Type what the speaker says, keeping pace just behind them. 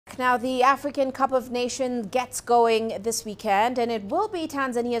Now, the African Cup of Nations gets going this weekend, and it will be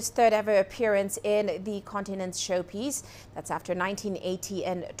Tanzania's third ever appearance in the continent's showpiece. That's after 1980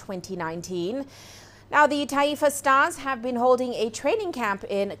 and 2019. Now, the Taifa Stars have been holding a training camp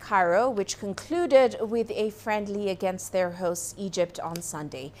in Cairo, which concluded with a friendly against their hosts Egypt on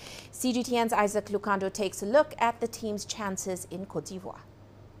Sunday. CGTN's Isaac Lucando takes a look at the team's chances in Côte d'Ivoire.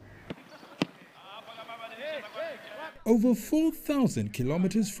 Over 4,000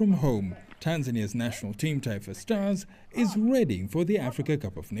 kilometers from home, Tanzania's national team Taifa Stars is ready for the Africa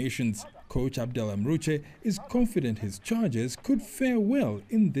Cup of Nations. Coach Abdallah Mruche is confident his charges could fare well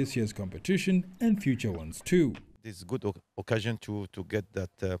in this year's competition and future ones too. This is a good occasion to get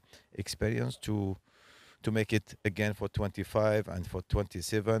that experience to make it again for 25 and for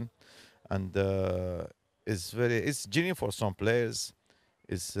 27, and it's genuine for some players.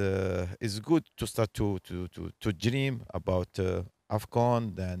 It's good to start to dream about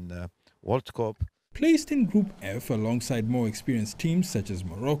AFCON, then World Cup. Placed in Group F alongside more experienced teams such as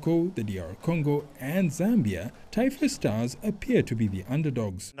Morocco, the DR Congo and Zambia, Taifa Stars appear to be the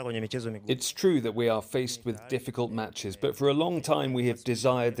underdogs. It's true that we are faced with difficult matches, but for a long time we have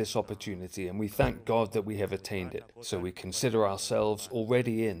desired this opportunity and we thank God that we have attained it. So we consider ourselves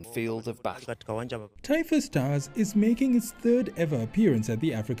already in field of battle. Taifa Stars is making its third ever appearance at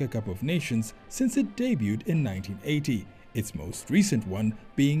the Africa Cup of Nations since it debuted in 1980, its most recent one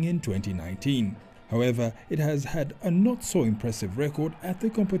being in 2019. However, it has had a not-so-impressive record at the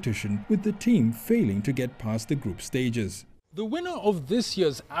competition, with the team failing to get past the group stages. The winner of this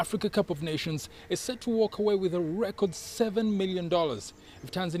year's Africa Cup of Nations is set to walk away with a record $7 million.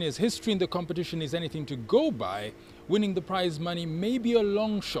 If Tanzania's history in the competition is anything to go by, winning the prize money may be a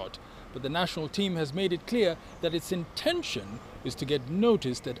long shot, but the national team has made it clear that its intention is to get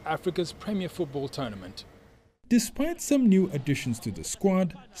noticed at Africa's premier football tournament. Despite some new additions to the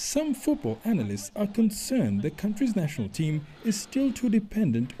squad, some football analysts are concerned the country's national team is still too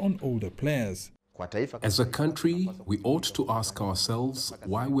dependent on older players. As a country, we ought to ask ourselves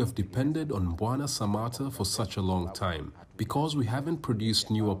why we have depended on Bwana Samatta for such a long time. Because we haven't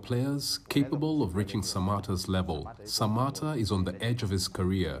produced newer players capable of reaching Samatta's level. Samatta is on the edge of his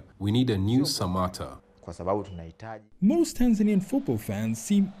career. We need a new Samatta. Most Tanzanian football fans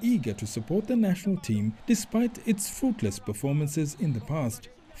seem eager to support the national team despite its fruitless performances in the past.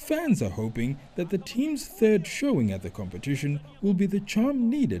 Fans are hoping that the team's third showing at the competition will be the charm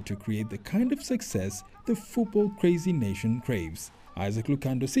needed to create the kind of success the football-crazy nation craves. Isaac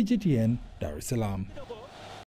Lucando, CGTN, Dar es Salaam.